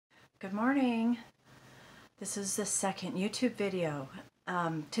Good morning. This is the second YouTube video.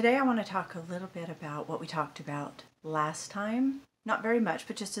 Today I want to talk a little bit about what we talked about last time. Not very much,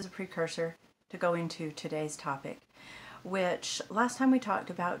 but just as a precursor to go into today's topic, which last time we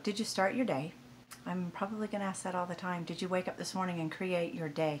talked about, did you start your day? I'm probably going to ask that all the time. Did you wake up this morning and create your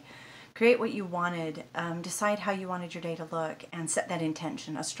day? Create what you wanted, decide how you wanted your day to look, and set that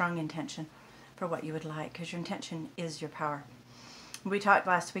intention, a strong intention for what you would like, because your intention is your power. We talked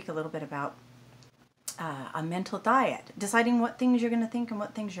last week a little bit about a mental diet, deciding what things you're going to think and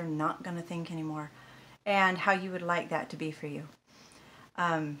what things you're not going to think anymore, and how you would like that to be for you.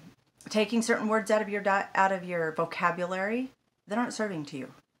 Taking certain words out of your vocabulary that aren't serving to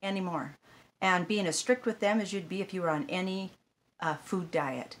you anymore, and being as strict with them as you'd be if you were on any food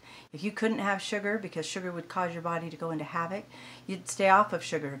diet. If you couldn't have sugar because sugar would cause your body to go into havoc, you'd stay off of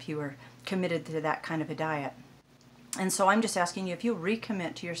sugar if you were committed to that kind of a diet. And so I'm just asking you, if you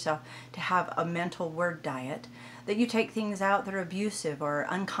recommit to yourself to have a mental word diet, that you take things out that are abusive or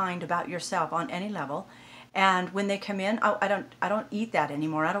unkind about yourself on any level, and when they come in, I don't eat that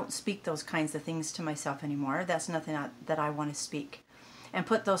anymore. I don't speak those kinds of things to myself anymore. That's nothing that I want to speak. And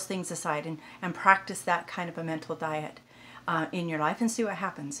put those things aside and practice that kind of a mental diet in your life and see what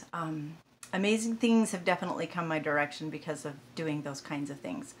happens. Amazing things have definitely come my direction because of doing those kinds of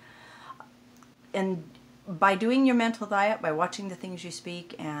things. And by doing your mental diet, by watching the things you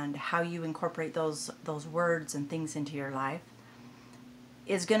speak and how you incorporate those words and things into your life,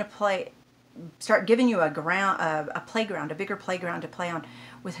 is going to start giving you a playground, a bigger playground to play on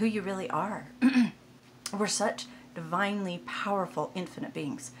with who you really are. We're such divinely powerful, infinite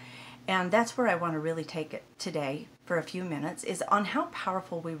beings. And that's where I want to really take it today for a few minutes, is on how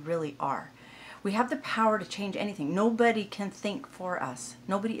powerful we really are. We have the power to change anything. Nobody can think for us.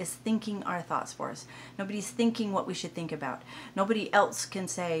 Nobody is thinking our thoughts for us. Nobody's thinking what we should think about. Nobody else can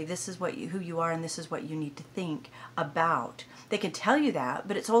say, this is who you are and this is what you need to think about. They can tell you that,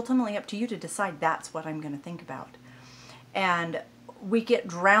 but it's ultimately up to you to decide that's what I'm going to think about. And we get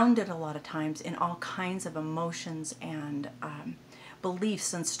drowned a lot of times in all kinds of emotions and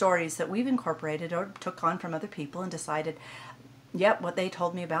beliefs and stories that we've incorporated or took on from other people and decided, yep, what they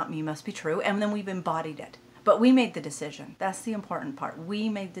told me about me must be true, and then we've embodied it. But we made the decision. That's the important part. We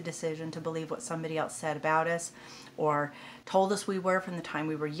made the decision to believe what somebody else said about us or told us we were from the time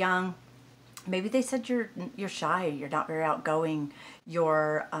we were young. Maybe they said you're shy, you're not very outgoing,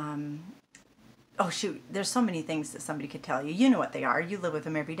 you're, oh shoot, there's so many things that somebody could tell you. You know what they are. You live with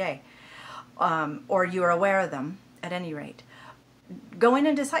them every day. Or you're aware of them, at any rate. Go in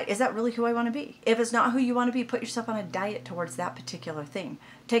and decide, is that really who I want to be? If it's not who you want to be, put yourself on a diet towards that particular thing.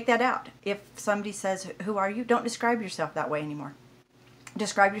 Take that out. If somebody says, who are you? Don't describe yourself that way anymore.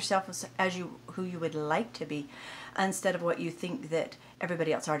 Describe yourself as who you would like to be, instead of what you think that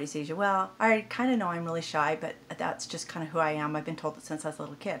everybody else already sees you. Well, I kind of know I'm really shy, but that's just kind of who I am. I've been told it since I was a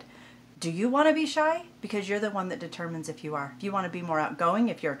little kid. Do you want to be shy? Because you're the one that determines if you are. If you want to be more outgoing,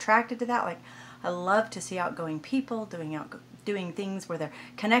 if you're attracted to that, like I love to see outgoing people doing things where they're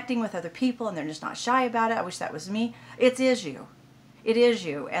connecting with other people and they're just not shy about it. I wish that was me. It is you. It is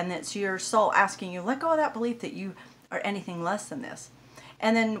you. And it's your soul asking you, let go of that belief that you are anything less than this.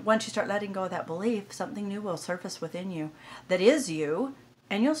 And then once you start letting go of that belief, something new will surface within you that is you,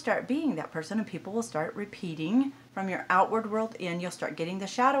 and you'll start being that person, and people will start repeating from your outward world in. You'll start getting the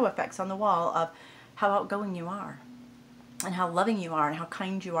shadow effects on the wall of how outgoing you are and how loving you are and how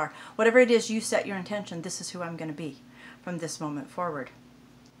kind you are. Whatever it is, you set your intention, this is who I'm going to be from this moment forward.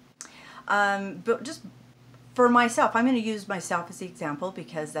 But just for myself, I'm going to use myself as the example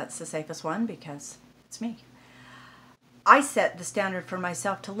because that's the safest one, because it's me. I set the standard for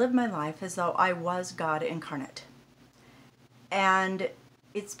myself to live my life as though I was God incarnate. And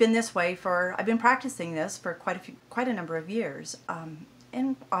it's been this way I've been practicing this for quite a number of years.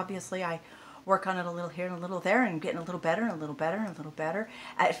 And obviously I work on it a little here and a little there and getting a little better and a little better and a little better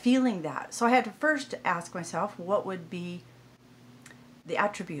at feeling that. So I had to first ask myself, what would be the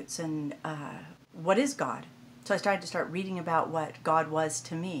attributes and what is God? So I started to reading about what God was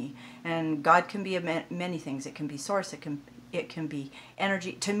to me. And God can be many things. It can be source, it can be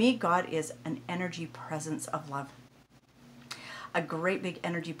energy. To me, God is an energy presence of love. A great big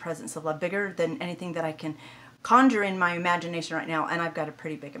energy presence of love, bigger than anything that I can conjure in my imagination right now, and I've got a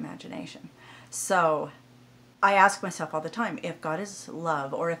pretty big imagination. So I ask myself all the time, if God is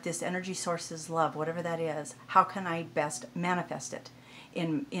love, or if this energy source is love, whatever that is, how can I best manifest it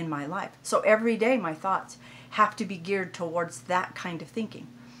in my life? So every day my thoughts have to be geared towards that kind of thinking.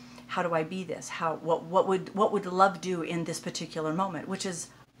 How do I be this? What would love do in this particular moment? Which is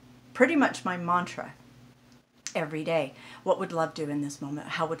pretty much my mantra. every day. What would love do in this moment?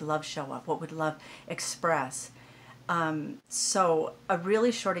 How would love show up? What would love express? So a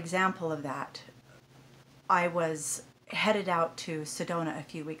really short example of that, I was headed out to Sedona a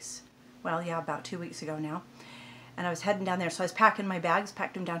few weeks, well, yeah, about 2 weeks ago now. And I was heading down there. So I was packing my bags,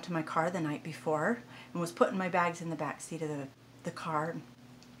 packed them down to my car the night before, and was putting my bags in the back seat of the car.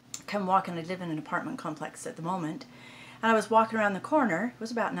 Come walking, I live in an apartment complex at the moment. And I was walking around the corner, it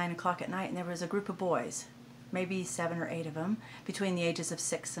was about 9 o'clock at night, and there was a group of boys, maybe 7 or 8 of them, between the ages of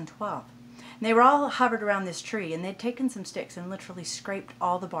 6 and 12. And they were all hovered around this tree, and they'd taken some sticks and literally scraped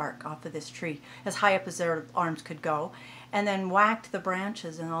all the bark off of this tree, as high up as their arms could go, and then whacked the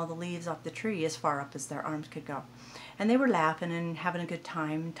branches and all the leaves off the tree as far up as their arms could go. And they were laughing and having a good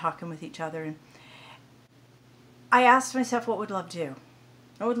time and talking with each other. And I asked myself, what would love do?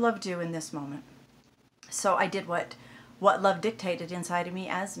 What would love do in this moment? So I did what love dictated inside of me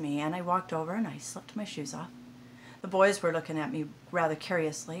as me, and I walked over and I slipped my shoes off. The boys were looking at me rather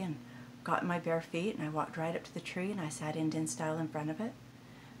curiously, and got in my bare feet, and I walked right up to the tree, and I sat Indian style in front of it.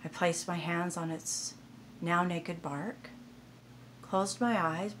 I placed my hands on its now naked bark, closed my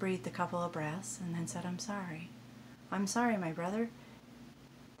eyes, breathed a couple of breaths, and then said, I'm sorry. I'm sorry, my brother,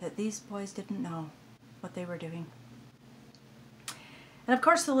 that these boys didn't know what they were doing. And of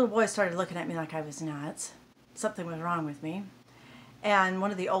course the little boys started looking at me like I was nuts. Something was wrong with me. And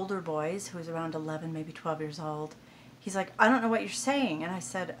one of the older boys, who was around 11, maybe 12 years old, he's like, I don't know what you're saying. And I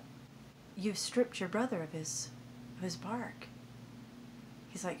said, you've stripped your brother of his bark.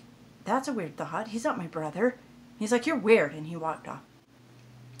 He's like, that's a weird thought. He's not my brother. He's like, you're weird. And he walked off.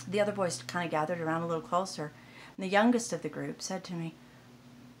 The other boys kind of gathered around a little closer. And the youngest of the group said to me,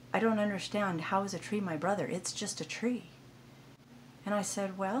 I don't understand. How is a tree my brother? It's just a tree. And I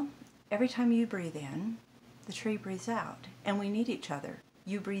said, well, every time you breathe in, the tree breathes out. And we need each other.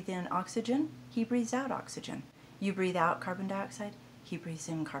 You breathe in oxygen, he breathes out oxygen. You breathe out carbon dioxide, he breathes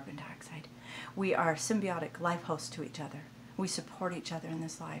in carbon dioxide. We are symbiotic life hosts to each other. We support each other in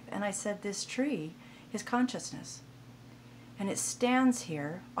this life. And I said, this tree is consciousness. And it stands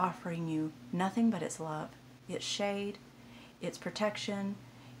here offering you nothing but its love, its shade, its protection,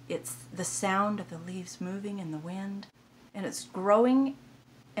 it's the sound of the leaves moving in the wind. And it's growing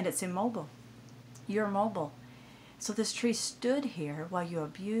and it's immobile. You're mobile. So this tree stood here while you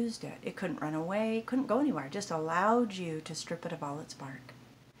abused it. It couldn't run away, couldn't go anywhere. It just allowed you to strip it of all its bark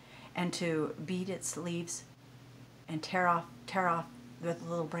and to beat its leaves and tear off the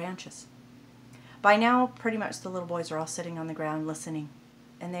little branches. By now, pretty much the little boys are all sitting on the ground listening.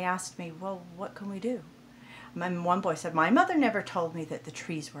 And they asked me, well, what can we do? And one boy said, my mother never told me that the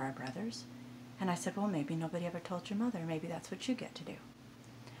trees were our brothers. And I said, well, maybe nobody ever told your mother. Maybe that's what you get to do.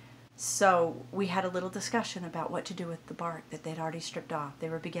 So we had a little discussion about what to do with the bark that they'd already stripped off. They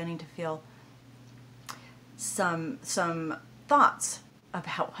were beginning to feel some thoughts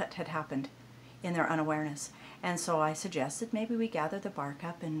about what had happened in their unawareness. And so I suggested maybe we gather the bark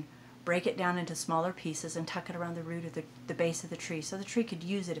up and break it down into smaller pieces and tuck it around the root of the base of the tree so the tree could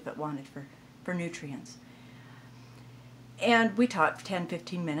use it if it wanted for nutrients. And we talked for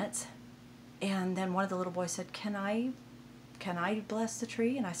 10-15 minutes. And then one of the little boys said, can I bless the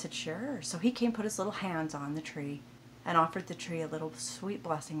tree? And I said, sure. So he came, put his little hands on the tree and offered the tree a little sweet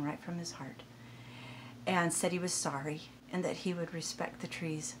blessing right from his heart and said he was sorry and that he would respect the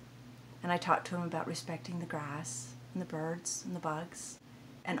trees. And I talked to him about respecting the grass and the birds and the bugs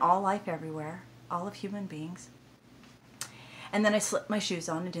and all life everywhere, all of human beings. And then I slipped my shoes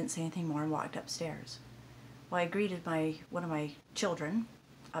on and didn't say anything more and walked upstairs. Well, I greeted one of my children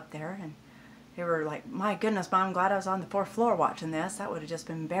up there, and they were like, my goodness, Mom, I'm glad I was on the 4th floor watching this. That would have just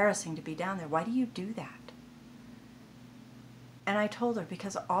been embarrassing to be down there. Why do you do that? And I told her,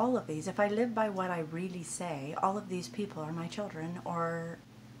 because all of these, if I live by what I really say, all of these people are my children, or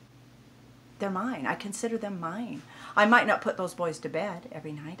they're mine. I consider them mine. I might not put those boys to bed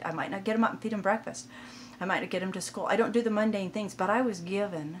every night. I might not get them up and feed them breakfast. I might not get them to school. I don't do the mundane things, but I was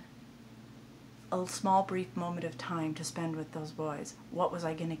given a small, brief moment of time to spend with those boys. What was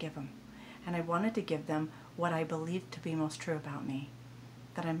I going to give them? And I wanted to give them what I believed to be most true about me,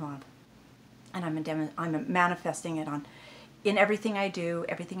 that I'm love. And I'm manifesting it in everything I do,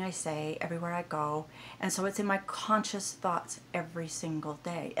 everything I say, everywhere I go. And so it's in my conscious thoughts every single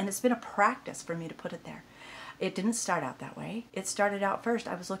day. And it's been a practice for me to put it there. It didn't start out that way. It started out first,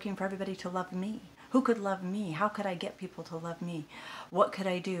 I was looking for everybody to love me. Who could love me? How could I get people to love me? What could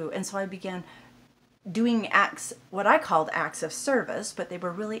I do? And so I began doing acts, what I called acts of service, but they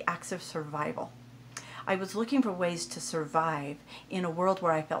were really acts of survival. I was looking for ways to survive in a world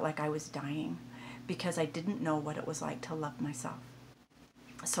where I felt like I was dying because I didn't know what it was like to love myself.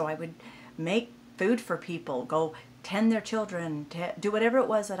 So I would make food for people, go tend their children, do whatever it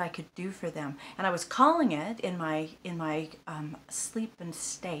was that I could do for them. And I was calling it in my sleep and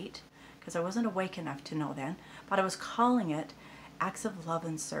state, because I wasn't awake enough to know then, but I was calling it acts of love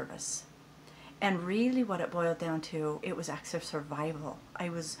and service. And really what it boiled down to, it was acts of survival.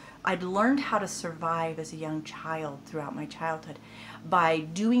 I'd learned how to survive as a young child throughout my childhood by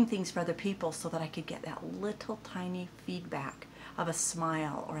doing things for other people so that I could get that little tiny feedback of a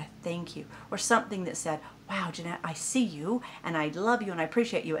smile or a thank you or something that said, wow, Jeanette, I see you and I love you and I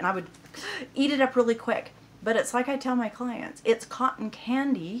appreciate you. And I would eat it up really quick. But it's like I tell my clients, it's cotton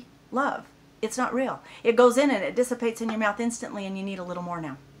candy love. It's not real. It goes in and it dissipates in your mouth instantly, and you need a little more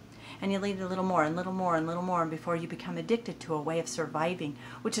now. And you need a little more and little more and little more, and before you become addicted to a way of surviving,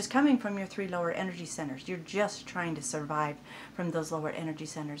 which is coming from your 3 lower energy centers. You're just trying to survive from those lower energy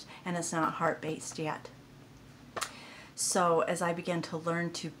centers, and it's not heart-based yet. So as I began to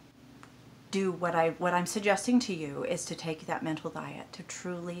learn to do what I'm suggesting to you is to take that mental diet, to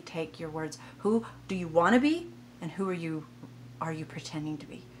truly take your words. Who do you want to be, and who are you pretending to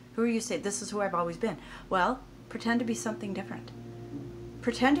be? Who are you saying, this is who I've always been? Well, pretend to be something different.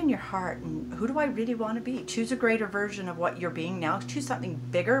 Pretend in your heart, and who do I really want to be? Choose a greater version of what you're being now. Choose something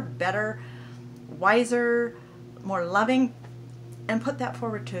bigger, better, wiser, more loving, and put that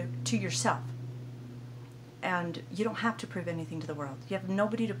forward to yourself. And you don't have to prove anything to the world. You have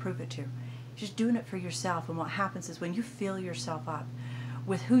nobody to prove it to. You're just doing it for yourself. And what happens is when you fill yourself up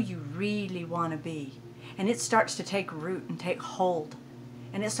with who you really want to be, and it starts to take root and take hold,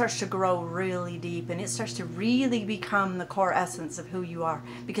 and it starts to grow really deep, and it starts to really become the core essence of who you are.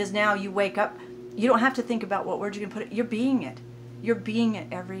 Because now you wake up, you don't have to think about what words you're going to put it. You're being it. You're being it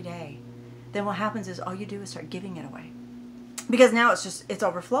every day. Then what happens is all you do is start giving it away. Because now it's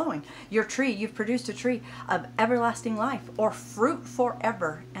overflowing. Your tree, you've produced a tree of everlasting life, or fruit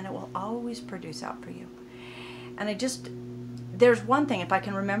forever, and it will always produce out for you. And there's one thing, if I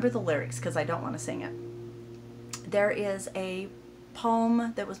can remember the lyrics, because I don't want to sing it. There is a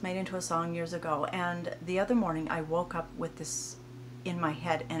poem that was made into a song years ago, and the other morning I woke up with this in my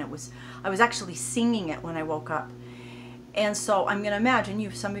head, and I was actually singing it when I woke up. And so I'm going to imagine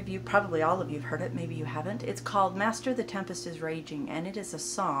some of you, probably all of you have heard it, maybe you haven't. It's called Master, the Tempest is Raging, and it is a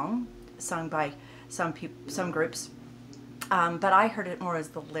song sung by some groups, but I heard it more as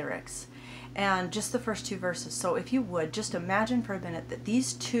the lyrics and just the first 2 verses. So if you would just imagine for a minute that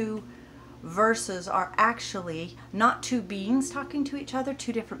these 2 verses are actually not 2 beings talking to each other,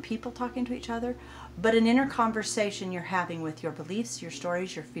 2 different people talking to each other, but an inner conversation you're having with your beliefs, your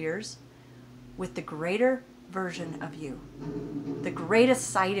stories, your fears, with the greater version of you, the greatest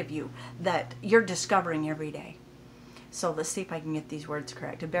side of you that you're discovering every day. So let's see if I can get these words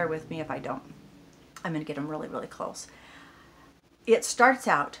correct, and bear with me if I don't. I'm going to get them really, really close. It starts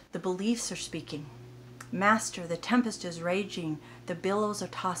out, the beliefs are speaking. Master, the tempest is raging, the billows are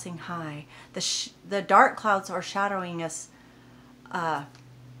tossing high, the dark clouds are shadowing us. The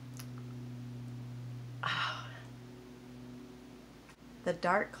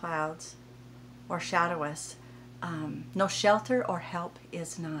dark clouds o'ershadow us. No shelter or help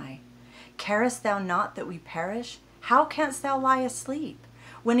is nigh. Carest thou not that we perish? How canst thou lie asleep,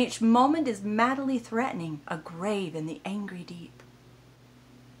 when each moment is madly threatening a grave in the angry deep?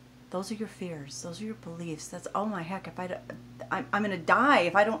 Those are your fears. Those are your beliefs. That's, oh my heck, I'm going to die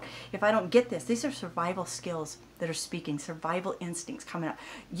if I don't get this. These are survival skills that are speaking, survival instincts coming up.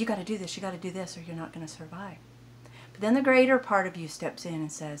 You got to do this, or you're not going to survive. But then the greater part of you steps in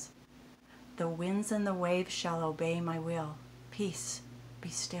and says, the winds and the waves shall obey my will. Peace, be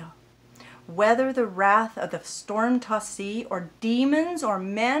still. Whether the wrath of the storm-tossed sea, or demons, or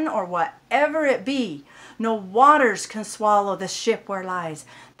men, or whatever it be, no waters can swallow the ship where lies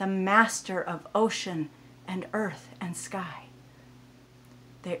the master of ocean and earth and sky.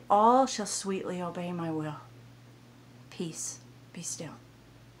 They all shall sweetly obey my will. Peace, be still.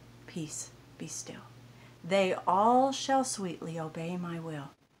 Peace, be still. They all shall sweetly obey my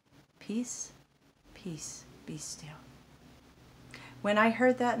will. Peace, peace, be still. When I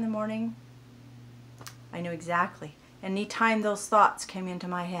heard that in the morning, I knew exactly. Anytime those thoughts came into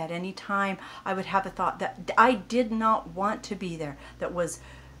my head, anytime I would have a thought that I did not want to be there, that was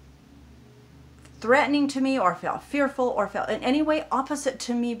threatening to me, or felt fearful, or felt in any way opposite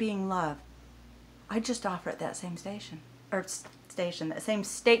to me being love, I just offer it that same that same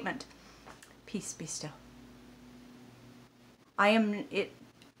statement. Peace, be still.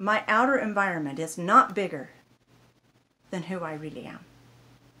 My outer environment is not bigger than who I really am.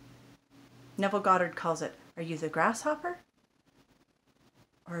 Neville Goddard calls it, are you the grasshopper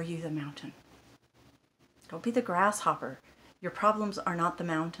or are you the mountain? Don't be the grasshopper. Your problems are not the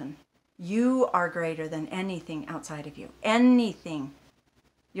mountain. You are greater than anything outside of you. Anything.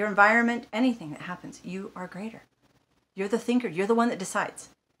 Your environment, anything that happens, you are greater. You're the thinker. You're the one that decides.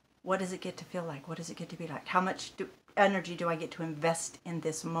 What does it get to feel like? What does it get to be like? How much energy do I get to invest in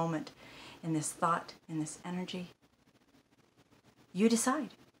this moment, in this thought, in this energy? You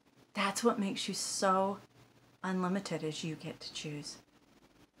decide. That's what makes you so unlimited, is you get to choose.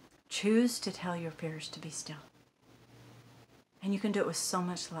 Choose to tell your fears to be still. And you can do it with so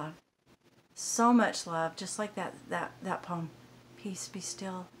much love. So much love, just like that poem. Peace, be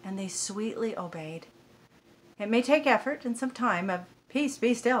still. And they sweetly obeyed. It may take effort and some time of peace,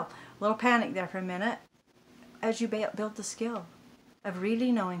 be still. A little panic there for a minute as you build the skill of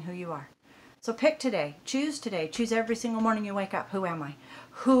really knowing who you are. So pick today. Choose every single morning you wake up. Who am I?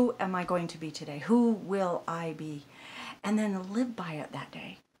 Who am I going to be today? Who will I be? And then live by it that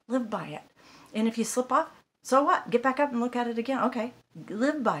day. Live by it. And if you slip off, so what? Get back up and look at it again. Okay,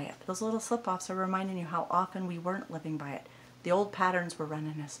 live by it. Those little slip-offs are reminding you how often we weren't living by it. The old patterns were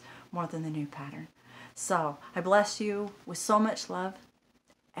running us more than the new pattern. So I bless you with so much love.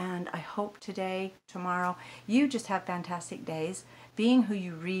 And I hope today, tomorrow, you just have fantastic days being who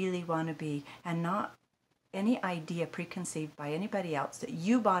you really want to be, and not any idea preconceived by anybody else that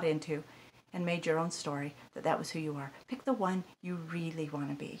you bought into and made your own story that was who you are. Pick the one you really want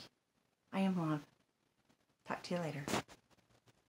to be. I am love. Talk to you later.